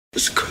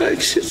It's crack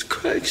shit,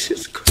 crack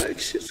shit, crack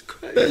shit,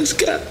 crack. It's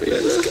got me,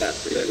 it's got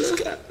me, it's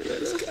got me,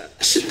 it's got me.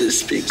 Should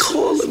just be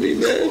calling me,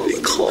 man.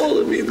 Be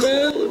calling me,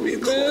 man. Calling me,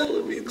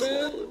 calling me,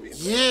 calling me.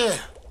 Yeah,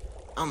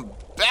 I'm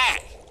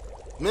back.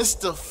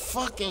 Mr.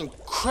 fucking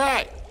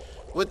Crack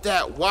with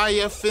that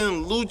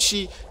YFN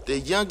LUCCI, the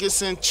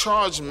youngest in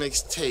charge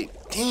mixtape.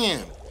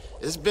 Damn,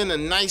 it's been a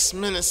nice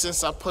minute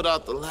since I put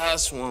out the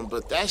last one,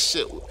 but that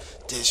shit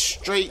did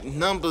straight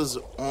numbers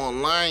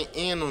online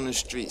and on the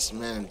streets,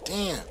 man.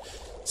 Damn.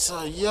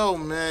 So, yo,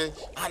 man,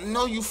 I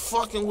know you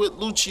fucking with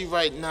LUCCI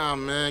right now,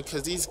 man,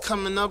 because he's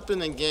coming up in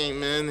the game,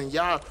 man, and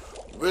y'all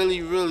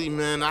really,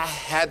 man, I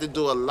had to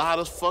do a lot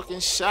of fucking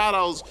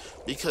shout-outs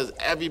because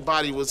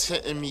everybody was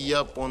hitting me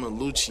up on the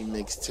LUCCI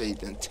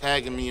mixtape and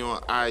tagging me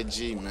on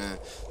IG, man.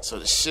 So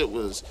the shit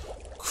was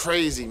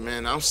crazy,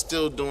 man. I'm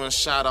still doing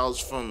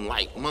shout-outs from,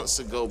 like, months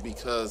ago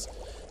because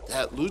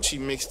that LUCCI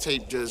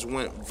mixtape just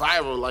went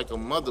viral like a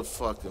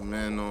motherfucker,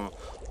 man, on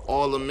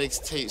all the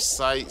mixtape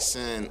sites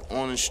and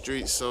on the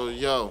street. So,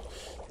 yo,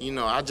 you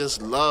know, I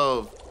just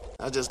love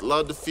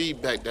the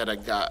feedback that I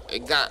got.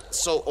 It got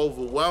so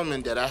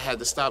overwhelming that I had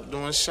to stop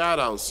doing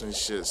shout-outs and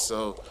shit.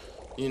 So,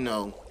 you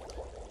know,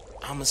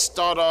 I'm gonna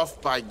start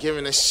off by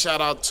giving a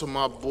shout-out to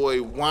my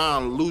boy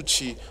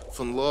LUCCI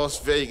from Las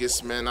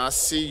Vegas, man. I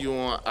see you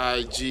on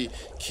IG.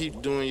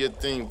 Keep doing your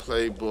thing,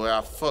 Playboy.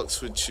 I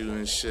fucks with you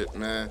and shit,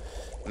 man.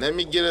 Let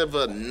me give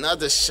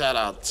another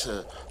shout-out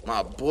to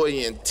my boy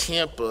in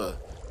Tampa,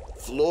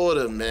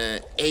 Florida,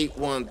 man,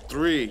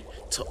 813,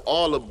 to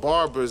all the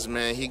barbers,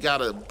 man. He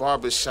got a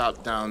barber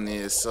shop down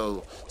there,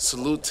 so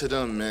salute to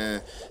them,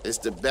 man. It's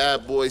the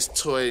Bad Boys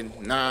Toy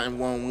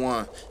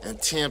 911 in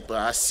Tampa.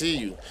 I see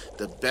you.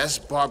 The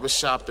best barber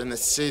shop in the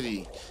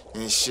city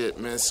and shit,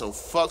 man. So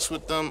fucks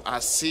with them. I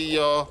see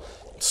y'all.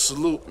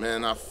 Salute,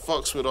 man. I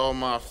fucks with all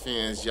my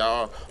fans.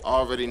 Y'all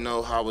already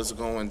know how it's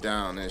going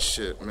down and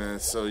shit, man.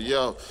 So,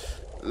 yo,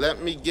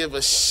 let me give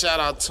a shout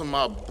out to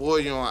my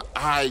boy on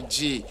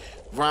IG,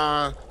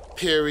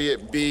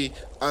 Ron_B__.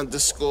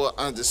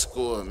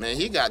 Man,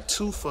 he got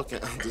 2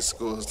 fucking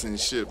underscores and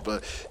shit,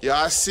 but yo,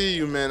 I see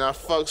you, man. I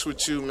fucks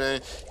with you,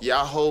 man.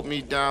 Y'all hold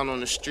me down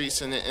on the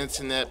streets and the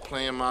internet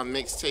playing my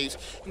mixtapes,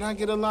 and I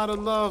get a lot of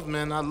love,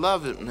 man. I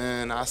love it,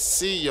 man. I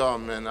see y'all,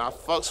 man. I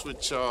fucks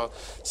with y'all.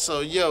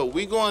 So, yo,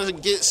 we gonna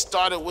get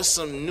started with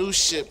some new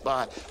shit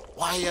by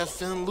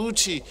YFN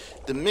LUCCI,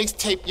 the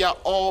mixtape y'all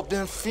all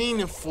been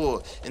fiending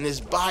for, and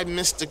it's by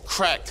Mr.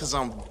 Crack, cause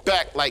I'm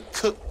back like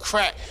cooked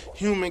crack,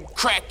 human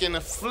crack in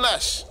the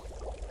flesh.